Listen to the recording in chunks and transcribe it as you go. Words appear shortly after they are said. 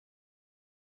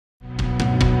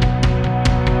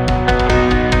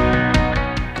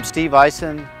Steve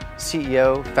Eisen,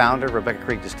 CEO, founder, Rebecca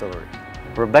Creek Distillery.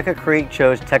 Rebecca Creek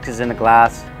chose Texas in the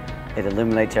glass. It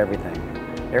illuminates everything.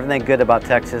 Everything good about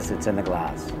Texas, it's in the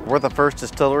glass. We're the first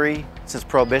distillery since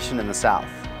Prohibition in the South.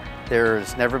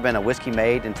 There's never been a whiskey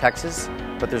made in Texas,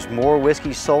 but there's more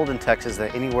whiskey sold in Texas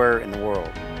than anywhere in the world.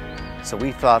 So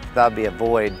we thought that would be a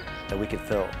void that we could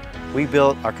fill. We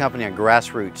built our company on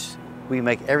grassroots. We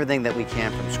make everything that we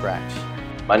can from scratch.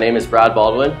 My name is Brad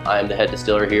Baldwin. I am the head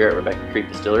distiller here at Rebecca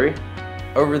Creek Distillery.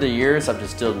 Over the years, I've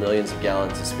distilled millions of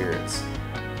gallons of spirits.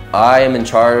 I am in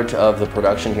charge of the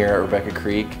production here at Rebecca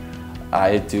Creek.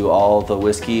 I do all the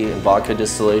whiskey and vodka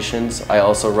distillations. I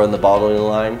also run the bottling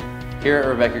line. Here at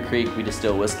Rebecca Creek, we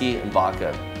distill whiskey and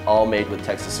vodka, all made with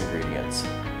Texas ingredients.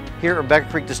 Here at Rebecca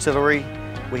Creek Distillery,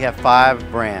 we have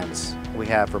 5 brands. We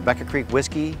have Rebecca Creek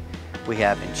Whiskey, we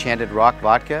have Enchanted Rock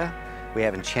Vodka, we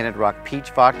have Enchanted Rock Peach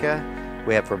Vodka,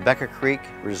 we have Rebecca Creek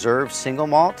Reserve Single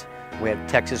Malt, we have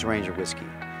Texas Ranger Whiskey.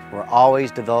 We're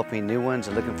always developing new ones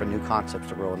and looking for new concepts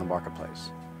to grow in the marketplace.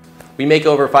 We make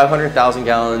over 500,000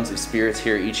 gallons of spirits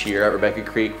here each year at Rebecca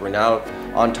Creek. We're now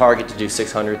on target to do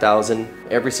 600,000.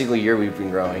 Every single year we've been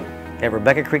growing. At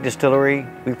Rebecca Creek Distillery,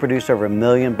 we produce over 1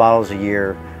 million bottles a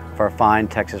year of our fine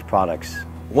Texas products.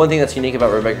 One thing that's unique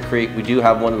about Rebecca Creek, we do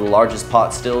have one of the largest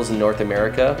pot stills in North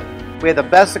America. We have the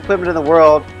best equipment in the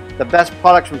world, the best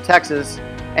products from Texas,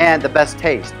 and the best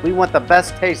taste. We want the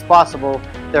best taste possible,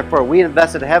 therefore we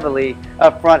invested heavily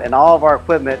up front in all of our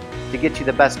equipment to get you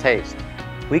the best taste.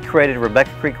 We created Rebecca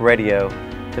Creek Radio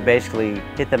to basically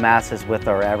hit the masses with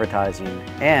our advertising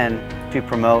and to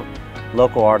promote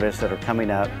local artists that are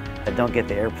coming up that don't get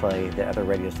the airplay that other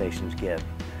radio stations get.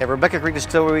 At Rebecca Creek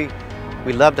Distillery,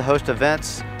 we love to host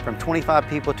events from 25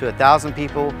 people to 1,000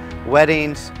 people,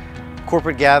 weddings,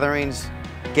 corporate gatherings,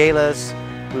 galas.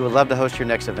 We would love to host your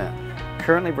next event.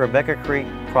 Currently, Rebecca Creek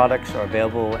products are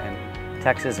available in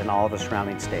Texas and all the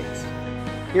surrounding states.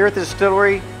 Here at the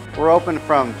distillery, we're open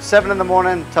from 7 in the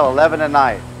morning till 11 at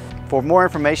night. For more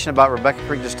information about Rebecca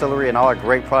Creek Distillery and all our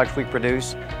great products we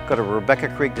produce, go to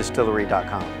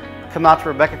RebeccaCreekDistillery.com. Come out to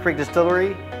Rebecca Creek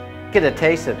Distillery, get a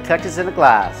taste of Texas in a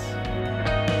glass.